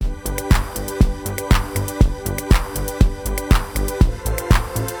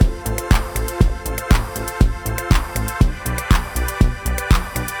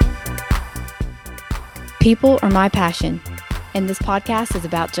People are my passion, and this podcast is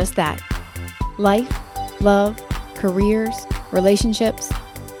about just that. Life, love, careers, relationships,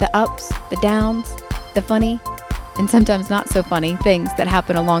 the ups, the downs, the funny, and sometimes not so funny things that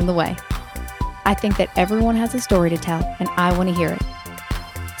happen along the way. I think that everyone has a story to tell, and I want to hear it.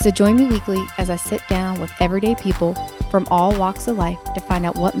 So join me weekly as I sit down with everyday people from all walks of life to find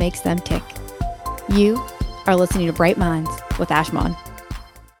out what makes them tick. You are listening to Bright Minds with Ashmon.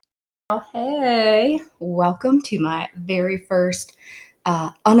 Oh, hey, welcome to my very first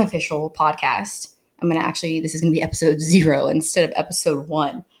unofficial podcast. This is going to be episode 0 instead of episode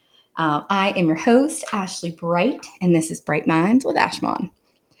 1. I am your host, Ashley Bright, and this is Bright Minds with Ashmon.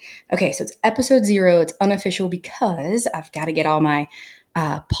 Okay, so it's episode 0. It's unofficial because I've got to get all my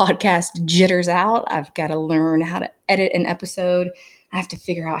podcast jitters out. I've got to learn how to edit an episode. I have to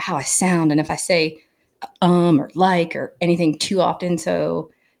figure out how I sound and if I say or like or anything too often.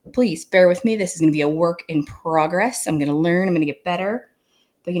 So please bear with me. This is going to be a work in progress. I'm going to learn. I'm going to get better.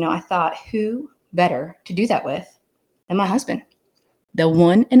 But, I thought who better to do that with than my husband, the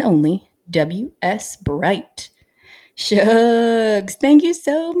one and only W.S. Bright. Shugs. Thank you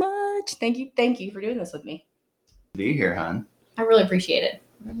so much. Thank you for doing this with me. Be here, hon. I really appreciate it.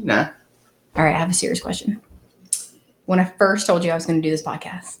 Nah. All right, I have a serious question. When I first told you I was going to do this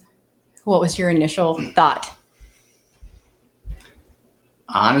podcast, what was your initial thought?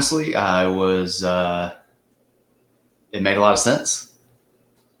 Honestly, I was, it made a lot of sense.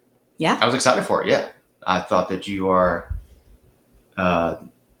 Yeah? I was excited for it, yeah. I thought that you are,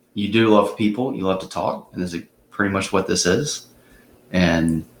 you do love people, you love to talk, and this is pretty much what this is.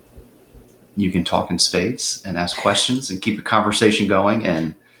 And you can talk in spades and ask questions and keep a conversation going.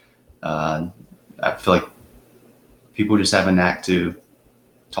 And I feel like people just have a knack to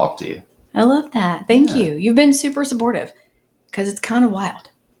talk to you. I love that. Thank you. You've been super supportive because it's kind of wild.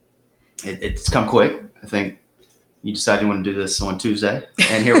 It's come quick. I think you decided you want to do this on Tuesday,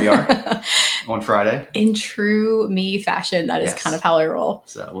 and here we are on Friday. In true me fashion, that is kind of how I roll.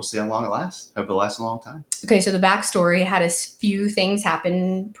 So we'll see how long it lasts. Hope it lasts a long time. Okay, so the backstory had a few things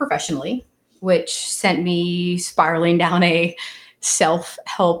happen professionally, which sent me spiraling down a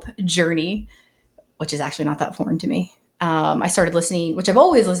self-help journey, which is actually not that foreign to me. I started listening, which I've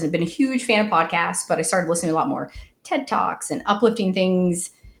always listened, been a huge fan of podcasts, but I started listening to a lot more TED Talks and uplifting things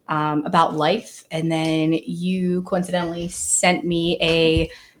about life. And then you coincidentally sent me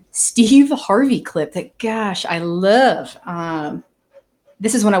a Steve Harvey clip that, gosh, I love.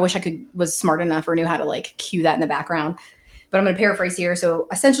 This is when I wish I was smart enough or knew how to cue that in the background. But I'm going to paraphrase here. So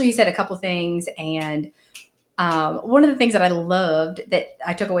essentially he said a couple things. And one of the things that I loved that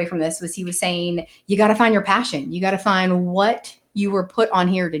I took away from this was he was saying, you got to find your passion. You got to find what you were put on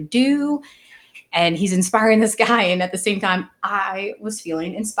here to do. And he's inspiring this guy. And at the same time, I was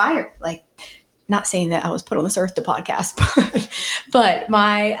feeling inspired. Not saying that I was put on this earth to podcast, but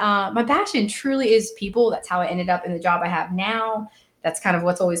my passion truly is people. That's how I ended up in the job I have now. That's kind of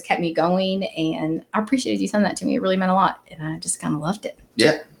what's always kept me going. And I appreciate you sending that to me. It really meant a lot. And I just kind of loved it.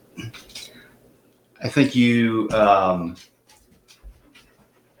 Yeah. I think you,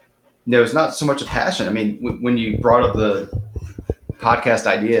 it's not so much a passion. I mean, when you brought up the podcast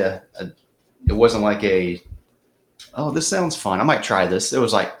idea, it wasn't like this sounds fun, I might try this. It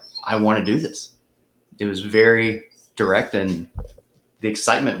was like, I want to do this. It was very direct and the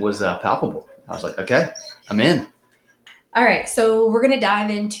excitement was palpable. I was like, okay, I'm in. All right. So we're going to dive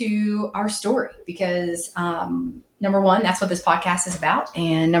into our story because, number one, that's what this podcast is about.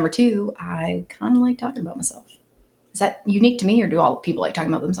 And number two, I kind of like talking about myself. Is that unique to me or do all people like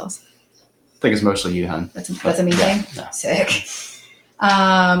talking about themselves? I think it's mostly you, hon. That's a me thing? No. Sick.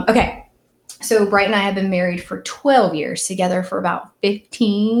 Okay. So Bright and I have been married for 12 years, together for about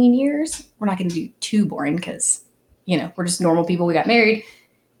 15 years. We're not going to do too boring because, we're just normal people. We got married.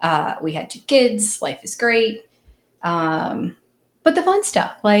 We had 2 kids. Life is great. But the fun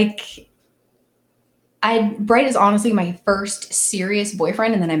stuff, Bright is honestly my first serious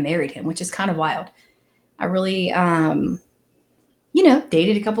boyfriend, and then I married him, which is kind of wild. I really,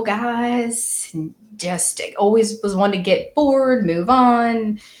 dated a couple guys and just always was one to get bored, move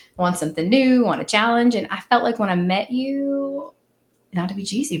on, want something new, want a challenge. And I felt like when I met you, not to be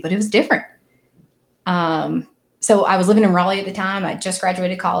cheesy, but it was different. So I was living in Raleigh at the time. I just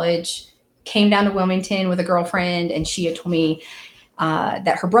graduated college, came down to Wilmington with a girlfriend, and she had told me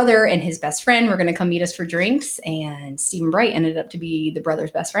that her brother and his best friend were going to come meet us for drinks. And Stephen Bright ended up to be the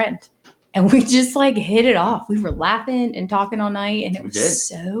brother's best friend. And we just like hit it off. We were laughing and talking all night, and it was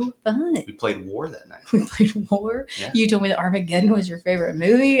so fun. We played War that night. We played War. Yeah. You told me that Armageddon was your favorite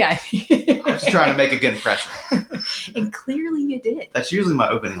movie. I was trying to make a good impression. And clearly you did. That's usually my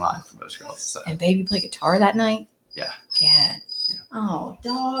opening line for most girls. So. And baby played guitar that night. Yeah. Yeah. Oh,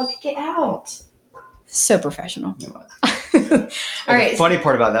 dog, get out. So professional. All right. The funny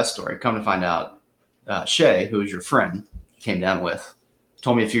part about that story, come to find out, Shay, who was your friend, came down with,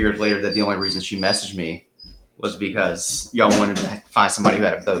 told me a few years later that the only reason she messaged me was because y'all wanted to find somebody who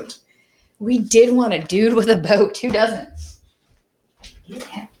had a boat. We did want a dude with a boat. Who doesn't?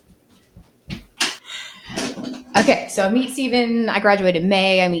 Yeah. Okay, so I meet Steven. I graduated in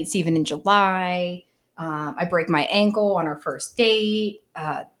May. I meet Steven in July. I break my ankle on our first date.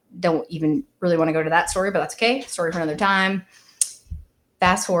 Don't even really want to go to that story, but that's okay. Story for another time.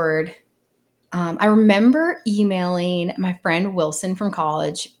 Fast forward. I remember emailing my friend Wilson from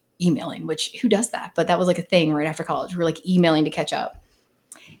college, which who does that? But that was like a thing right after college. We were like emailing to catch up.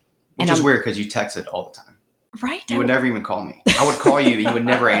 Which is weird because you texted all the time. Right. You would never even call me. I would call you, you would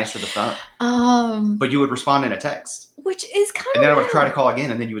never answer the phone. But you would respond in a text. Which is kind of. And then I would try to call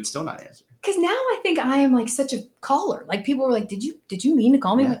again, and then you would still not answer. Because now I think I am like such a caller. Like people were like, "Did you mean to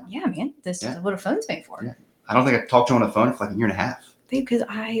call me?" Yeah, like, yeah man. This is what a phone's made for. Yeah. I don't think I talked to you on the phone for like a year and a half. Babe, because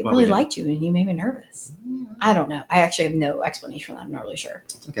I really liked you and you made me nervous. I don't know. I actually have no explanation for that. I'm not really sure.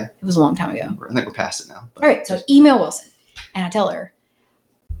 Okay. It was a long time ago. I think we're past it now. All right. So email Wilson and I tell her,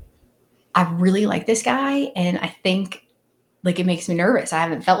 I really like this guy and I think like it makes me nervous. I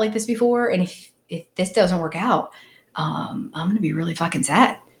haven't felt like this before. And if this doesn't work out, I'm going to be really fucking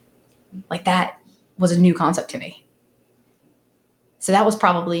sad. Like that was a new concept to me. So that was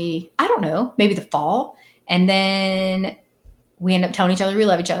probably, I don't know, maybe the fall. And then we end up telling each other we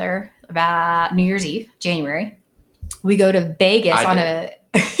love each other about New Year's Eve, January. We go to Vegas on a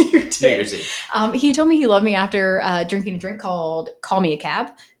New Year's Eve. He told me he loved me after drinking a drink called Call Me a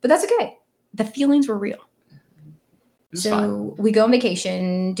Cab, but that's okay. The feelings were real. So fine. We go on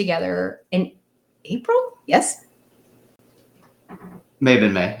vacation together in April. Yes. May have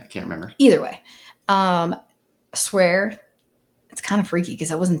been May. I can't remember. Either way. I swear it's kind of freaky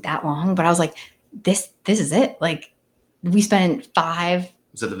because it wasn't that long, but I was like, this is it. Like we spent 5.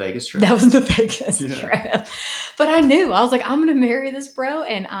 Was it the Vegas trip? That was the Vegas trip. But I knew, I was like, I'm going to marry this bro.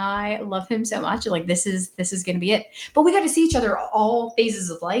 And I love him so much. Like, this is going to be it. But we got to see each other all phases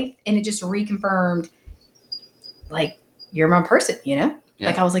of life. And it just reconfirmed, like, you're my person, you know? Yeah.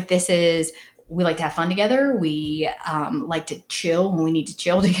 Like, I was like, we like to have fun together. We like to chill when we need to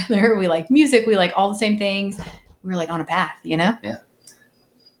chill together. We like music. We like all the same things. We were like on a path, you know? Yeah.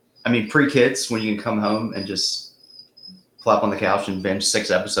 I mean, pre-kids, when you can come home and just plop on the couch and binge 6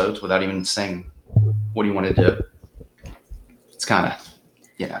 episodes without even saying, what do you want to do? It's kind of,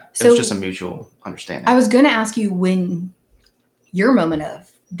 it was just a mutual understanding. I was going to ask you when your moment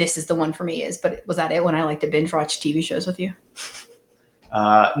of this is the one for me is, but was that it when I like to binge watch TV shows with you?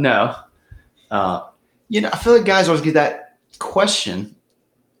 No. I feel like guys always get that question.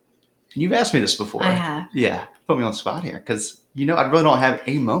 You've asked me this before. I have. Yeah. Put me on the spot here because I really don't have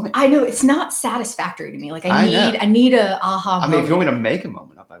a moment. I know it's not satisfactory to me. Like I need a aha moment. I mean, if you want me to make a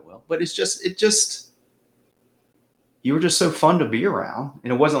moment up, I will. But it just you were just so fun to be around,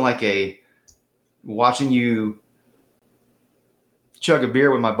 and it wasn't like watching you chug a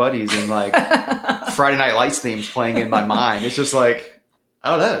beer with my buddies and like Friday Night Lights themes playing in my mind. It's just like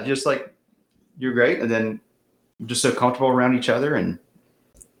I don't know, just like you're great, and then you're just so comfortable around each other, and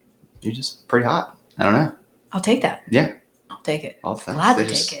you're just pretty hot. I don't know. I'll take that. Yeah. I'll take it. All the Glad to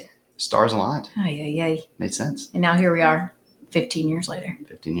take it. Stars aligned. Oh, yeah. Made sense. And now here we are 15 years later.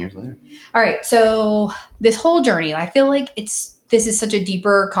 15 years later. All right. So this whole journey, I feel like this is such a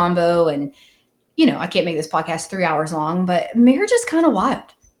deeper combo and, I can't make this podcast 3 hours long, but marriage is kind of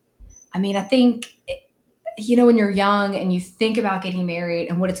wild. I mean, I think, when you're young and you think about getting married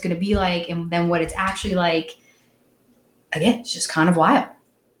and what it's going to be like and then what it's actually like, again, it's just kind of wild.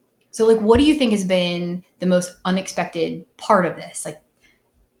 So like, what do you think has been the most unexpected part of this? Like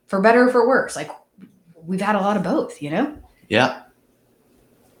for better or for worse, like we've had a lot of both, Yeah.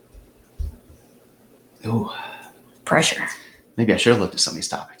 Ooh. Pressure. Maybe I should have looked at some of these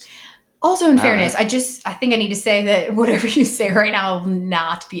topics. Also, in fairness, I think I need to say that whatever you say right now, I will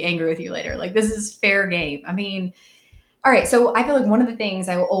not be angry with you later. Like this is fair game. I mean, all right. So I feel like one of the things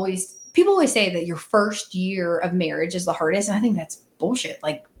people always say that your first year of marriage is the hardest. And I think that's bullshit.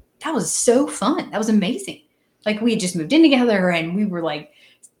 Like, that was so fun. That was amazing. Like we had just moved in together and we were like,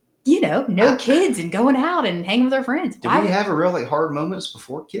 no kids and going out and hanging with our friends. Did we have a real hard moments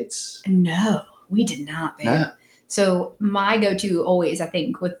before kids? No, we did not, babe. No. So my go-to always, I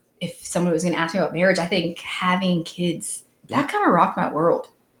think, if someone was going to ask me about marriage, I think having kids, that kind of rocked my world.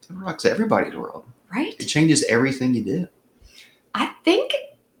 It rocks everybody's world. Right? It changes everything you do. I think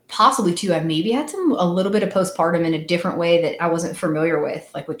possibly too, I maybe had a little bit of postpartum in a different way that I wasn't familiar with,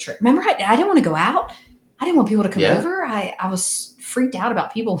 like with trip. Remember, I didn't want to go out. I didn't want people to come over. I was freaked out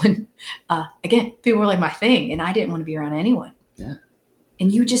about people when, again, people were like my thing, and I didn't want to be around anyone. Yeah.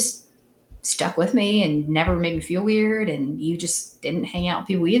 And you just stuck with me and never made me feel weird, and you just didn't hang out with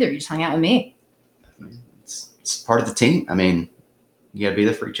people either. You just hung out with me. I mean, it's part of the team. I mean, you got to be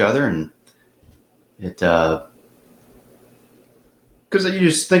there for each other, and it, because you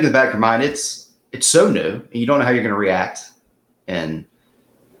just think in the back of your mind, it's so new, and you don't know how you're going to react. And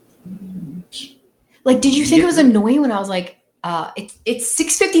like, did you think it was annoying when I was like, it's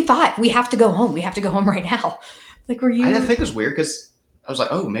 6:55. We have to go home. We have to go home right now. Like, were you? I didn't think it was weird because I was like,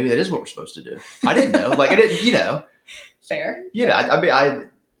 oh, maybe that is what we're supposed to do. I didn't know. Like, I didn't, Fair. Yeah. I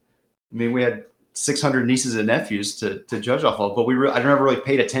mean, we had 600 nieces and nephews to judge off of, but I never really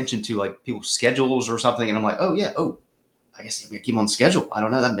paid attention to like people's schedules or something. And I'm like, oh yeah, I guess we keep on schedule. I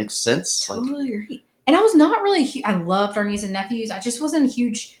don't know. That makes sense. Totally agree. And I was not really, I loved our nieces and nephews. I just wasn't a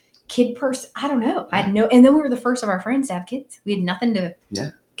huge kid person. I don't know. I had no, and then we were the first of our friends to have kids. We had nothing to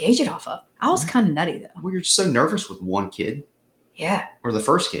gauge it off of. I was kind of nutty though. We were just so nervous with one kid. Yeah. Or the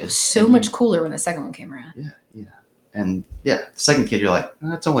first kid. So much cooler when the second one came around. Yeah. And the second kid, you're like,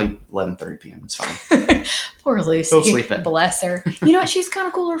 it's only 11:30 p.m. It's fine. Poor Lucy. Still sleeping. Bless her. You know what? She's kind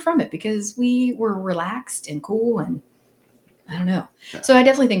of cooler from it because we were relaxed and cool, and I don't know. Yeah. So I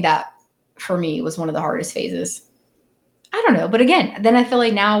definitely think that for me was one of the hardest phases. I don't know. But again, then I feel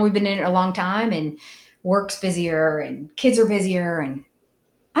like now we've been in it a long time, and work's busier and kids are busier, and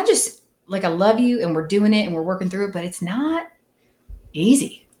I just like, I love you and we're doing it and we're working through it, but it's not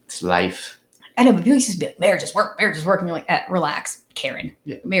easy. It's life. I know, but people used to be like, marriage is work. And you're like, relax, Karen.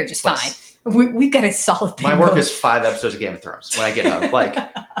 Yeah. Marriage is fine. We've got a solid thing. My work is 5 episodes of Game of Thrones when I get home. Like,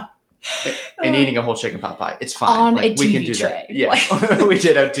 and eating a whole chicken pot pie. It's fine. On like, a TV we can do tray. That. Yeah. We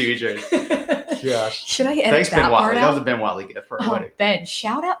did have TV tray. Gosh. Should I edit Thanks, that Ben part Watley. out? That was a Ben Watley gift for our wedding. Ben,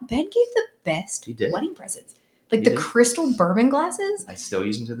 shout out. Ben gave the best wedding presents. Like He did. Crystal bourbon glasses. I still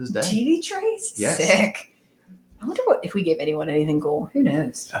use them to this day. TV trays. Yes. Sick. I wonder if we gave anyone anything cool. Who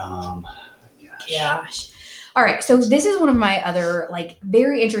knows? Gosh. All right. So this is one of my other like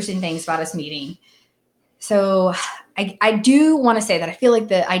very interesting things about us meeting. So I do want to say that I feel like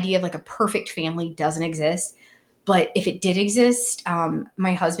the idea of like a perfect family doesn't exist. But if it did exist,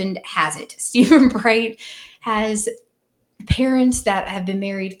 my husband has it. Stephen Bright has parents that have been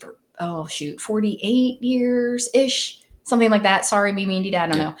married for, 48 years-ish, something like that. Sorry, Mimi and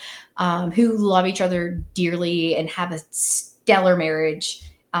Dad, I don't know. Who love each other dearly and have a stellar marriage.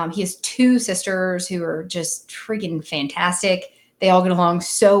 He has 2 sisters who are just freaking fantastic. They all get along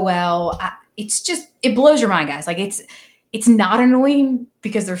so well. It blows your mind, guys. Like it's not annoying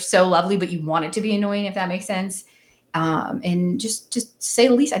because they're so lovely, but you want it to be annoying, if that makes sense. And just to say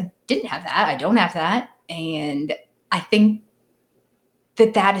the least, I didn't have that. I don't have that. And I think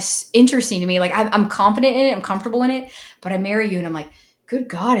that is interesting to me. Like I'm confident in it. I'm comfortable in it, but I marry you and I'm like, good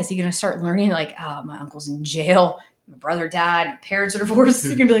God, is he going to start learning like, my uncle's in jail. My brother died. My parents are divorced.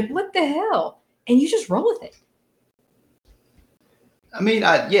 You're going to be like, what the hell? And you just roll with it. I mean,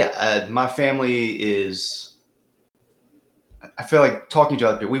 my family is, I feel like talking to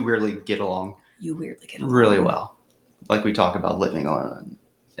other people, we weirdly get along. You weirdly get along. Really well. Like we talk about living on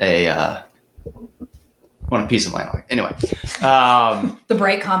a piece of land. Anyway. The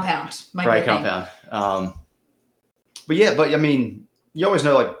Bright compound. Bright compound. But I mean, you always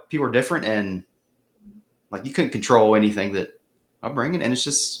know like people are different and like you couldn't control anything that I'm bringing. And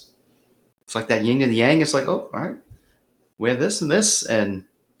it's like that yin and the yang. It's like, oh, all right. We have this and this,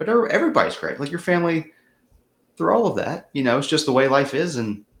 but everybody's great. Like your family, through all of that, it's just the way life is,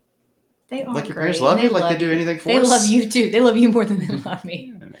 and they are like your great. parents love you, like they do anything for us. They love you too. They love you more than they love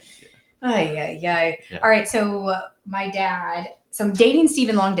me. Yeah. All right. So my dad. So I'm dating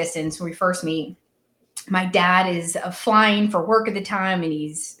Steven long distance when we first meet. My dad is flying for work at the time, and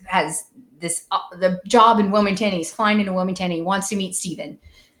has the job in Wilmington. He's flying into Wilmington. He wants to meet Steven.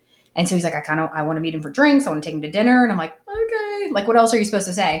 And so he's like, I want to meet him for drinks. I want to take him to dinner. And I'm like, okay. Like, what else are you supposed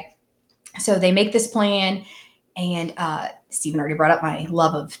to say? So they make this plan. And Stephen already brought up my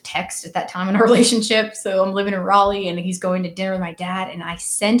love of text at that time in our relationship. So I'm living in Raleigh and he's going to dinner with my dad. And I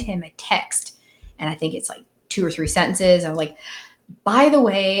send him a text. And I think it's like 2 or 3 sentences. I'm like, by the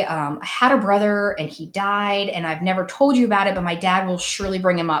way, I had a brother and he died. And I've never told you about it, but my dad will surely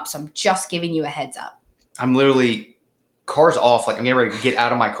bring him up. So I'm just giving you a heads up. I'm literally... Car's off. Like I'm getting ready to get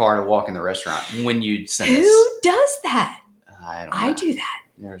out of my car to walk in the restaurant when you send this. Who does that? I don't know. I do that.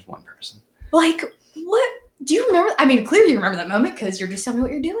 there's one person. Like, what? Do you remember? I mean, clearly you remember that moment because you're just telling me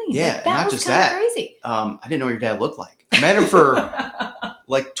what you're doing. Yeah, like, that not was just kind of that. crazy. I didn't know what your dad looked like. I met him for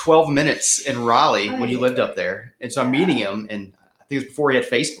like 12 minutes in Raleigh when you lived up there. And so I'm meeting him, and I think it was before he had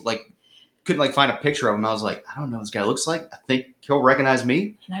Facebook, like, couldn't like find a picture of him. I was like, I don't know what this guy looks like. I think he'll recognize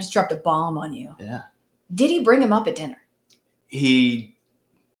me. And I just dropped a bomb on you. Yeah. Did he bring him up at dinner? He,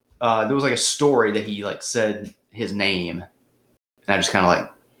 there was like a story that he like said his name. And I just kind of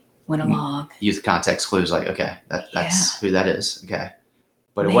like went along. Used context clues, like, okay, that's who that is. Okay.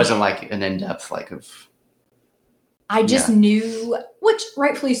 But it wasn't like an in-depth like of. I just knew, which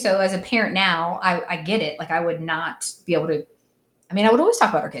rightfully so, as a parent now, I get it. Like I would not be able to, I mean, I would always talk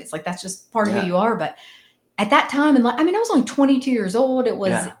about our kids. Like that's just part of who you are. But at that time, and I mean, I was only 22 years old. It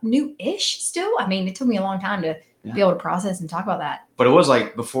was new-ish still. I mean, it took me a long time to be able to process and talk about that. But it was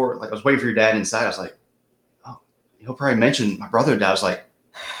like before, like I was waiting for your dad inside. I was like, oh, he'll probably mention my brother died. I was like,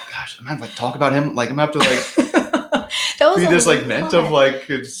 gosh, I'm gonna have to like talk about him. Like I'm gonna have to like that was be this like meant of like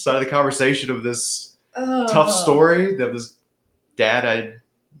side of the conversation of this tough story that was dad I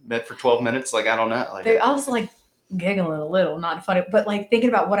met for 12 minutes. Like I don't know. Like I was like giggling a little, not funny, but like thinking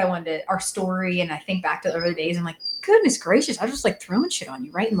about what I wanted our story, and I think back to the early days. I'm like, goodness gracious, I was just like throwing shit on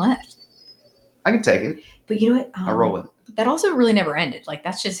you right and left. I can take it. But you know what? I roll with it. That also really never ended. Like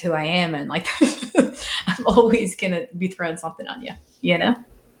that's just who I am, and like I'm always gonna be throwing something on you. You know.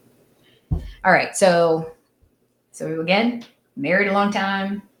 All right, so again, married a long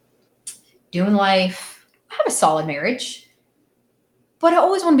time, doing life. I have a solid marriage, but I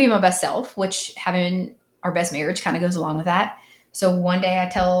always want to be my best self, which having our best marriage kind of goes along with that. So one day I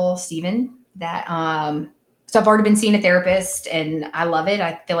tell Steven that, so I've already been seeing a therapist and I love it.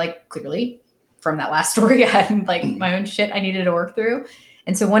 I feel like clearly from that last story, I had like my own shit I needed to work through.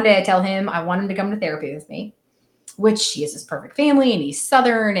 And so one day I tell him I want him to come to therapy with me, which he has this perfect family and he's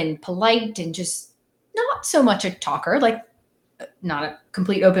Southern and polite and just not so much a talker, like not a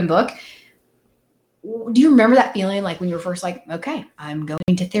complete open book. Do you remember that feeling like when you were first like, okay, I'm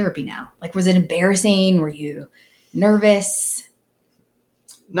going to therapy now? Like, was it embarrassing? Were you nervous?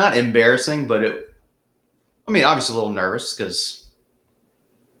 Not embarrassing, but I mean, obviously a little nervous because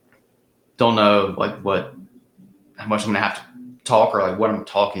don't know like how much I'm going to have to talk or like what I'm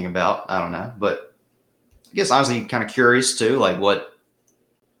talking about. I don't know. But I guess honestly kind of curious too, like what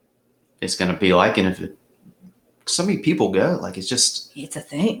it's going to be like. And if so many people go, like, it's a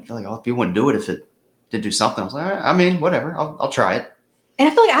thing. I feel like all people wouldn't do it if it did do something. I was like, all right, I mean, whatever, I'll try it. And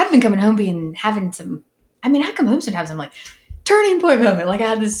I feel like I've been coming home having some, I mean, I come home sometimes I'm like turning point moment. Like I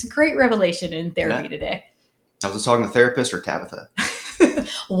had this great revelation in therapy today. I was talking to therapist or Tabitha.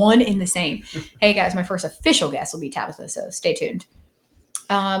 One in the same. Hey guys, my first official guest will be Tabitha, so stay tuned.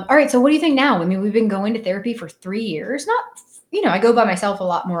 All right, so what do you think now? I mean, we've been going to therapy for 3 years. Not, I go by myself a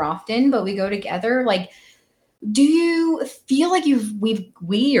lot more often, but we go together. Like, do you feel like you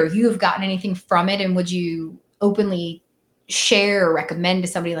have gotten anything from it? And would you openly share or recommend to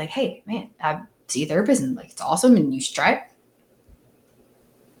somebody like, hey, man, I see a therapist and like, it's awesome and you should try it?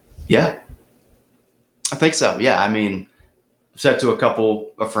 Yeah, I think so. Yeah. I mean, I've said to a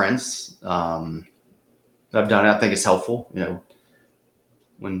couple of friends, I've done it. I think it's helpful,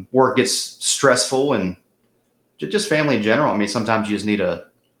 when work gets stressful and just family in general. I mean, sometimes you just need a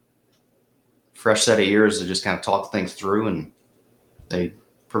fresh set of ears to just kind of talk things through, and they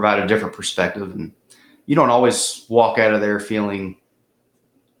provide a different perspective. And you don't always walk out of there feeling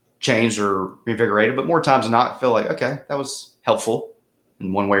changed or reinvigorated, but more times than not, I feel like, okay, that was helpful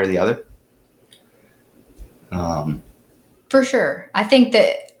in one way or the other. For sure. I think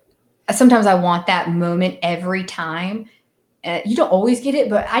that sometimes I want that moment every time. You don't always get it,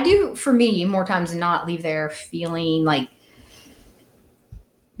 but I do, for me, more times than not, leave there feeling like.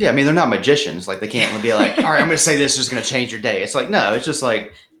 Yeah, I mean, they're not magicians. Like, they can't be like, all right, I'm going to say this is going to change your day. It's like, no, it's just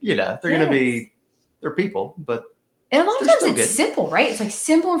like, they're going to be, they're people, but. And a lot of times it's simple, right? It's like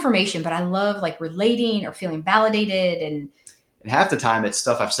simple information, but I love like relating or feeling validated. And half the time it's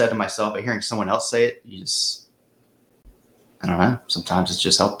stuff I've said to myself, but hearing someone else say it, I don't know. Sometimes it's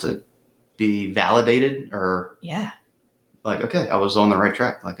just helped to be validated or. Yeah. Like, okay, I was on the right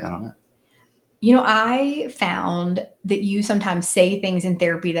track. Like, I don't know. I found that you sometimes say things in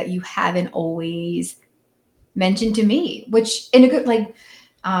therapy that you haven't always mentioned to me, which in a good, like,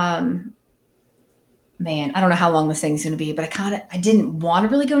 man, I don't know how long this thing's going to be, but I didn't want to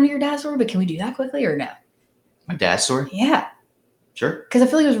really go into your dad's story, but can we do that quickly or no? My dad's story? Yeah. Sure. Because I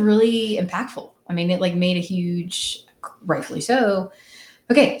feel like it was really impactful. I mean, it like made a huge, rightfully so,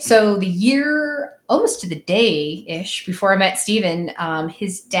 Okay, so the year, almost to the day-ish, before I met Steven,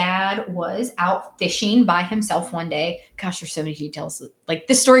 his dad was out fishing by himself one day. Gosh, there's so many details. Like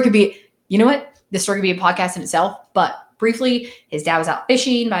this story could be, you know what? This story could be a podcast in itself. But briefly, his dad was out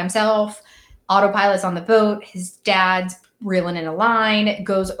fishing by himself. Autopilot's on the boat. His dad's reeling in a line,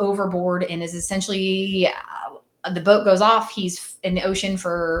 goes overboard, and is essentially, the boat goes off. He's in the ocean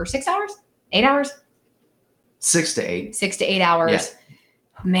for 6 hours? 8 hours? 6 to 8. 6 to 8 hours. Yeah.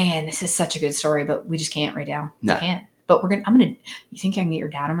 Man, this is such a good story, but we just can't right now. No. We can't. But you think I can get your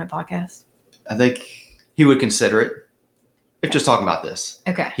dad on my podcast? I think he would consider it if just talking about this.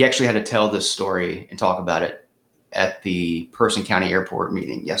 Okay. He actually had to tell this story and talk about it at the Person County Airport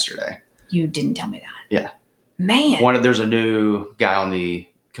meeting yesterday. You didn't tell me that. Yeah. Man. There's a new guy on the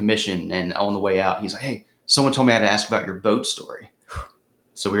commission, and on the way out, he's like, hey, someone told me I had to ask about your boat story.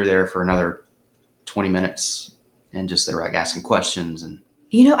 So we were there for another 20 minutes, and just they were like asking questions. And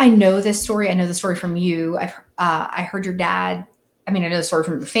I know this story. I know the story from you. I heard your dad. I know the story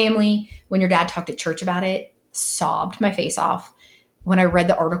from your family. When your dad talked at church about it, sobbed my face off. When I read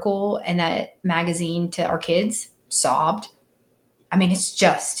the article in that magazine to our kids, sobbed. It's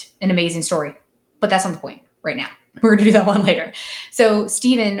just an amazing story. But that's not the point right now. We're going to do that one later. So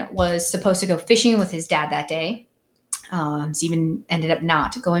Steven was supposed to go fishing with his dad that day. Steven ended up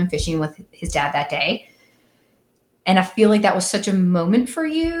not going fishing with his dad that day. And I feel like that was such a moment for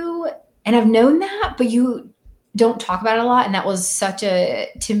you. And I've known that, but you don't talk about it a lot. And that was such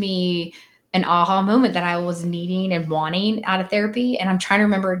to me, an aha moment that I was needing and wanting out of therapy. And I'm trying to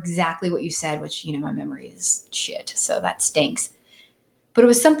remember exactly what you said, which, my memory is shit. So that stinks. But it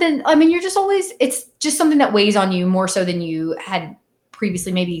was something, it's just something that weighs on you more so than you had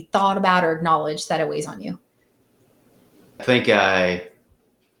previously maybe thought about or acknowledged that it weighs on you. I think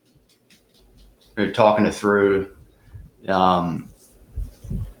we're talking it through. Because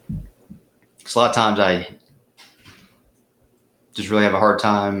a lot of times I just really have a hard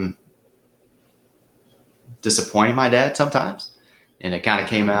time disappointing my dad sometimes. And it kind of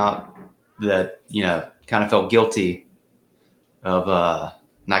came out that, kind of felt guilty of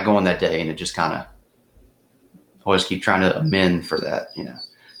not going that day. And it just kind of always keep trying to amend for that, And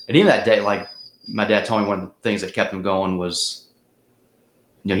even that day, like my dad told me one of the things that kept him going was,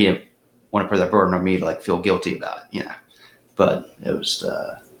 he didn't want to put that burden on me to like feel guilty about it, But it was,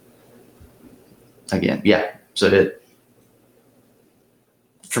 again, yeah. So it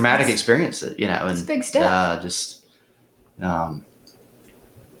traumatic experience, and it's a big step.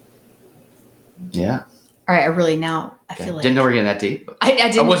 Yeah. All right. I feel like didn't know we were getting that deep. I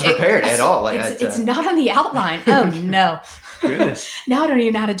didn't. I wasn't prepared at all. Like it's not on the outline. Oh no. Goodness. Now I don't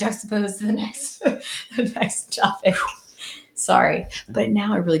even know how to juxtapose to the next topic. Sorry, but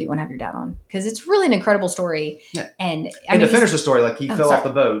now I really do want to have your dad on because it's really an incredible story. Yeah. And to finish the story, like he fell off the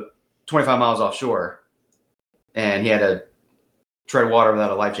boat 25 miles offshore, and he had to tread water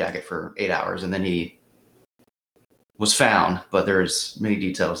without a life jacket for 8 hours, and then he was found. But there's many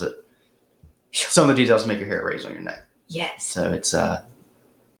details that some of the details make your hair raise on your neck. Yes. So it's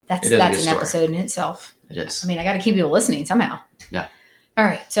that's an episode in itself. It is. I got to keep people listening somehow. Yeah. All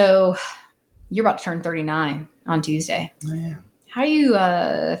right. So you're about to turn 39 on Tuesday. Oh, yeah. How are you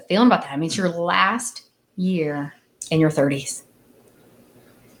feeling about that? It's your last year in your 30s.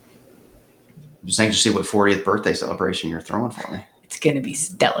 I'm just anxious to see what 40th birthday celebration you're throwing for me. It's going to be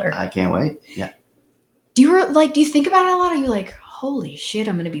stellar. I can't wait. Yeah. Do you think about it a lot? Are you like, holy shit,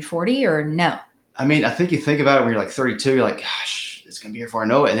 I'm going to be 40 or no? I think you think about it when you're like 32, you're like, gosh, it's going to be here before I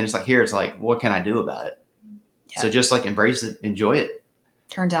know it. And then it's like, here, it's like, what can I do about it? Yeah. So just like embrace it, enjoy it.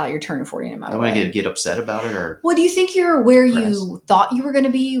 Turns out you're turning 40 no matter what. I don't want to get upset about it or. Well, do you think you're where you thought you were going to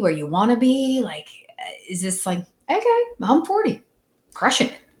be, where you want to be? Like, is this like, okay, I'm 40, crushing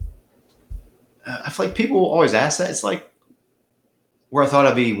it? I feel like people always ask that. It's like where I thought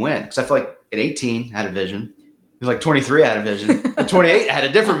I'd be when. Because I feel like at 18, I had a vision. It was like 23, I had a vision. At 28, I had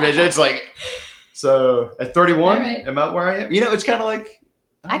a different vision. It's like, so at 31, right. Am I where I am? It's kind of like.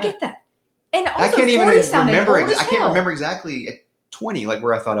 I get that. And also, I can't even remember. I can't remember exactly at 20, like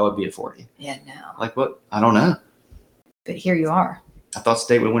where I thought I would be at 40. Yeah, no. Like what? I don't know. But here you are. I thought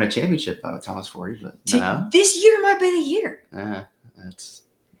State would win a championship by the time I was 40, but no. This year might be the year. That's.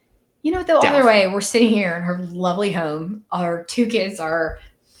 The other way, we're sitting here in her lovely home. Our two kids are,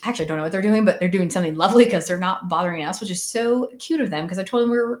 actually, I don't know what they're doing, but they're doing something lovely because they're not bothering us, which is so cute of them because I told them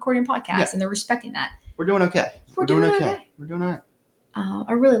we were recording a podcast and they're respecting that. We're doing okay. We're doing okay. We're doing all right.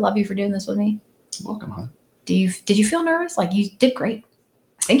 I really love you for doing this with me. Welcome, hon. Did you feel nervous? Like you did great.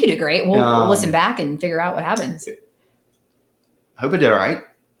 I think you did great. We'll listen back and figure out what happens. I hope I did all right.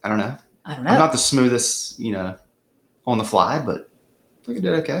 I don't know. I'm not the smoothest, on the fly, but We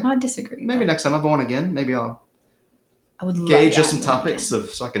did okay. I disagree. Maybe next time I'll go on again. Maybe I'll gauge just some topics so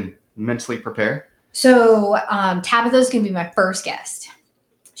I can mentally prepare. So Tabitha's going to be my first guest.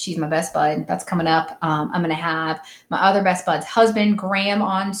 She's my best bud. That's coming up. I'm going to have my other best bud's husband, Graham,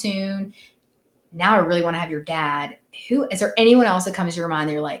 on soon. Now I really want to have your dad. Is there anyone else that comes to your mind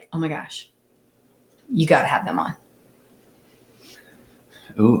that you're like, oh my gosh, you got to have them on?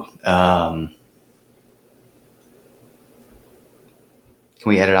 Ooh. Can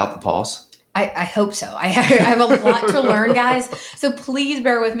we edit out the pause? I hope so. I have a lot to learn, guys. So please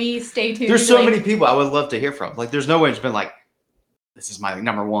bear with me. Stay tuned. There's so many people I would love to hear from. Like, there's no way it's been like, this is my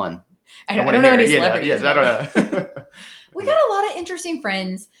number one. I don't know any celebrities. Yes, I don't know. We got a lot of interesting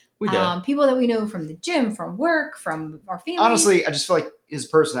friends. We did. People that we know from the gym, from work, from our family. Honestly, I just feel like his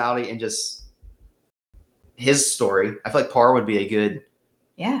personality and just his story. I feel like Parr would be a good.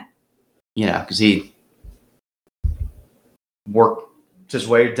 Yeah. Because he worked his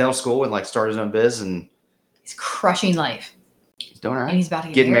way to dental school and like started his own biz, and he's crushing life. He's doing all right. And he's about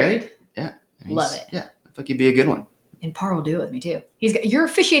to get married. Yeah. Love it. Yeah. I feel like he'd be a good one. And Parr will do it with me too. You're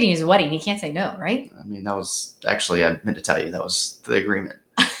officiating his wedding. He can't say no, right? I mean, that was actually, I meant to tell you, that was the agreement.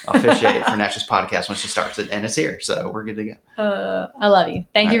 I'll officiate for Natchez podcast when she starts it, and it's here. So we're good to go. I love you.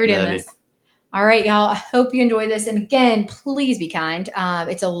 Thank you for doing this. All right, y'all. I hope you enjoyed this. And again, please be kind.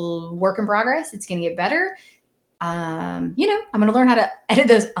 It's a work in progress. It's going to get better. I'm going to learn how to edit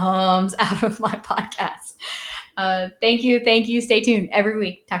those out of my podcast. Thank you. Stay tuned every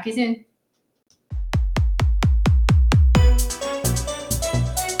week. Talk to you soon.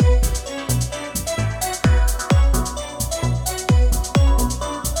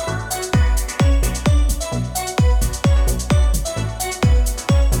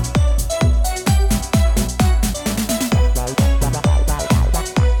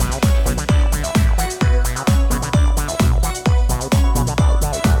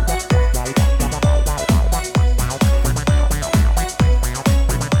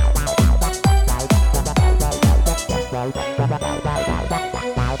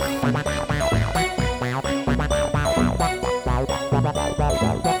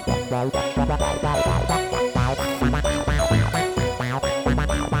 Bye.